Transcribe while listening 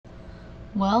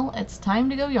Well, it's time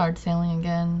to go yard sailing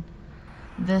again.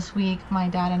 This week, my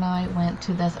dad and I went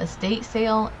to this estate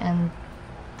sale, and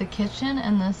the kitchen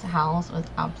in this house was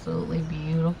absolutely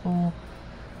beautiful.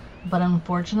 But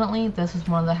unfortunately, this is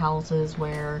one of the houses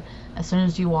where as soon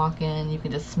as you walk in, you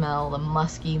can just smell the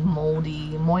musky,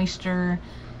 moldy moisture.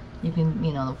 You can,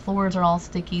 the floors are all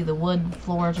sticky, the wood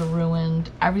floors are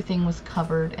ruined. Everything was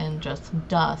covered in just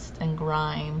dust and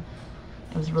grime.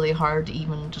 It was really hard to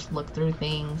even just look through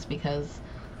things because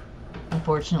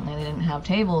unfortunately they didn't have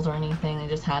tables or anything. They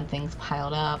just had things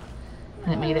piled up,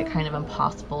 and it made it kind of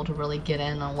impossible to really get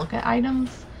in and look at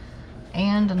items,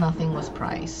 and nothing was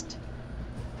priced.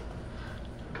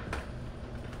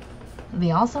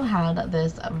 They also had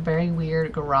this very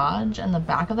weird garage in the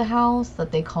back of the house that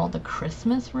they called the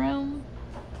Christmas room,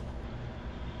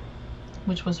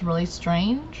 which was really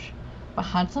strange, but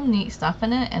had some neat stuff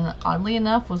in it, and oddly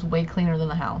enough was way cleaner than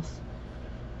the house.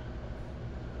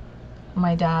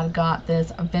 My dad got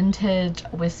this vintage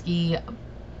whiskey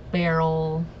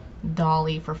barrel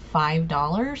dolly for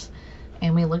 $5,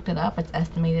 and we looked it up. It's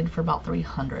estimated for about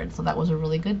 $300, so that was a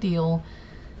really good deal.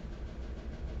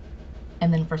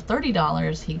 And then for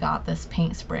 $30, he got this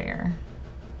paint sprayer.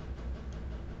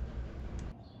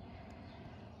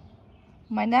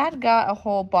 My dad got a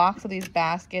whole box of these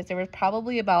baskets. There was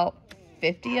probably about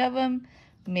 50 of them,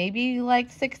 maybe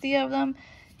like 60 of them.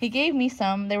 He gave me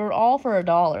some. They were all for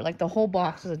 $1. Like the whole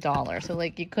box was $1. So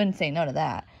like you couldn't say no to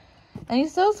that. And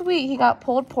he's so sweet. He got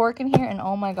pulled pork in here, and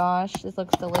oh my gosh, this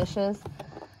looks delicious.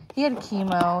 He had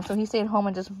chemo, so he stayed home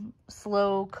and just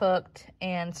slow cooked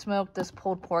and smoked this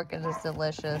pulled pork. It is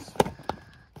delicious.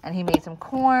 And he made some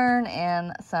corn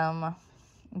and some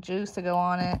juice to go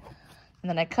on it. And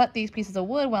then I cut these pieces of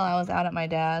wood while I was out at my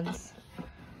dad's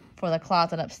for the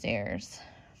closet upstairs.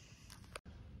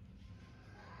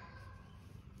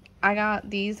 I got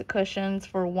these cushions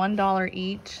for $1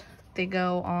 each. They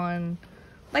go on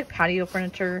like patio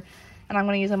furniture, and I'm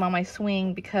going to use them on my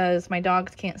swing because my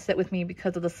dogs can't sit with me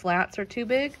because of the slats are too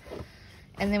big.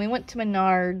 And then we went to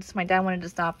Menards. My dad wanted to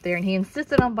stop there, and he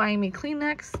insisted on buying me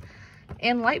Kleenex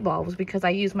and light bulbs because I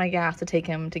used my gas to take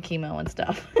him to chemo and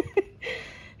stuff.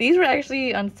 These were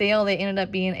actually on sale. They ended up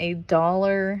being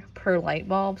 $1 per light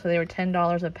bulb, so they were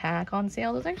 $10 a pack on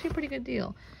sale. It was actually a pretty good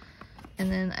deal. And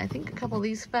then I think a couple of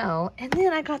these fell. And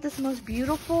then I got this most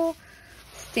beautiful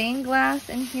stained glass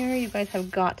in here. You guys have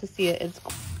got to see it. It's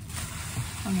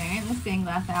okay, getting the stained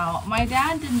glass out. My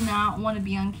dad did not want to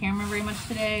be on camera very much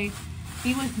today.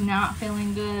 He was not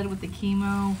feeling good with the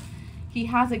chemo. He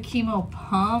has a chemo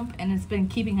pump, and it's been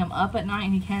keeping him up at night,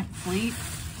 and he can't sleep.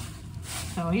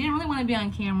 So he didn't really want to be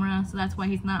on camera, so that's why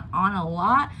he's not on a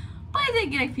lot. But I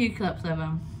did get a few clips of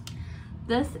him.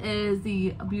 This is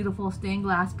the beautiful stained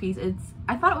glass piece.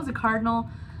 I thought it was a cardinal.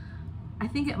 I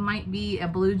think it might be a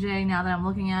blue jay now that I'm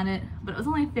looking at it, but it was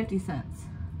only 50 cents.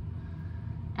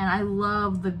 And I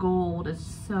love the gold. It's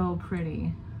so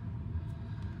pretty.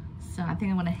 So I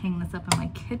think I'm gonna hang this up in my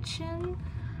kitchen.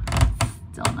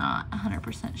 Still not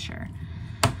 100% sure.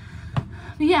 But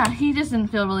yeah, he just didn't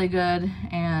feel really good,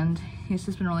 and he's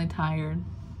just been really tired.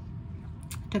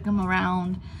 Took him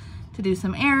around to do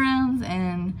some errands,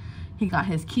 and he got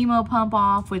his chemo pump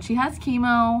off, which he has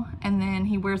chemo, and then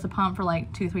he wears the pump for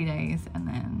like 2-3 days, and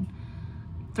then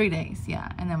 3 days,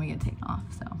 yeah, and then we get taken off.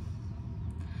 So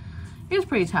he was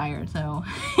pretty tired, so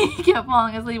he kept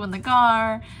falling asleep in the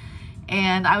car.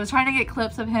 And I was trying to get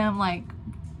clips of him like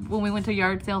when we went to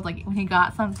yard sales, like when he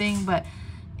got something, but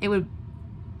it would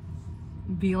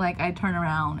be like I'd turn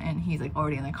around and he's like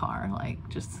already in the car, like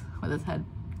just with his head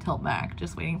tilt back,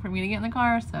 just waiting for me to get in the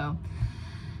car. So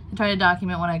I tried to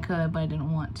document what I could, but I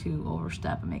didn't want to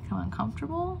overstep and make him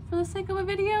uncomfortable for the sake of a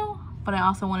video. But I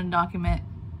also wanted to document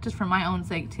just for my own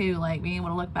sake too, like being able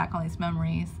to look back on these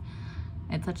memories.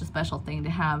 It's such a special thing to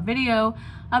have video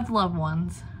of loved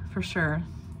ones, for sure.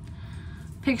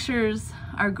 Pictures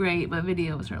are great, but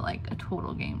videos are like a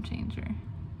total game changer.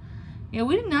 Yeah,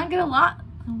 we did not get a lot.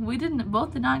 We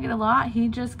both did not get a lot. He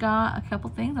just got a couple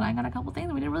things, and I got a couple things,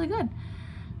 and we did really good.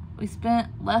 We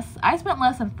spent less. I spent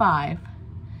less than $5.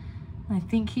 I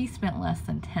think he spent less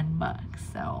than $10,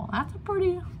 so that's a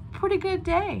pretty good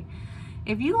day.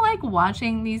 If you like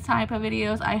watching these type of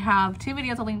videos, I have 2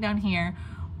 videos I'll link down here.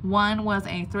 One was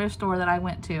a thrift store that I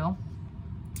went to.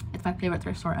 It's my favorite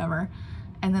thrift store ever.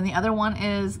 And then the other one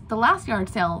is the last yard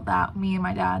sale that me and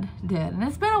my dad did. And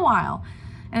it's been a while.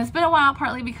 And it's been a while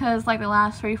partly because like the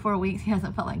last 3-4 weeks he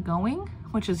hasn't felt like going,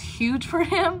 which is huge for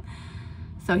him.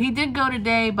 So he did go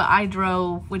today, but I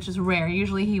drove, which is rare.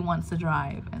 Usually he wants to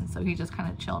drive, and so he just kind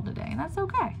of chilled today, and that's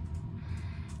okay.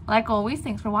 Like always,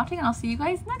 thanks for watching, and I'll see you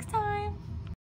guys next time.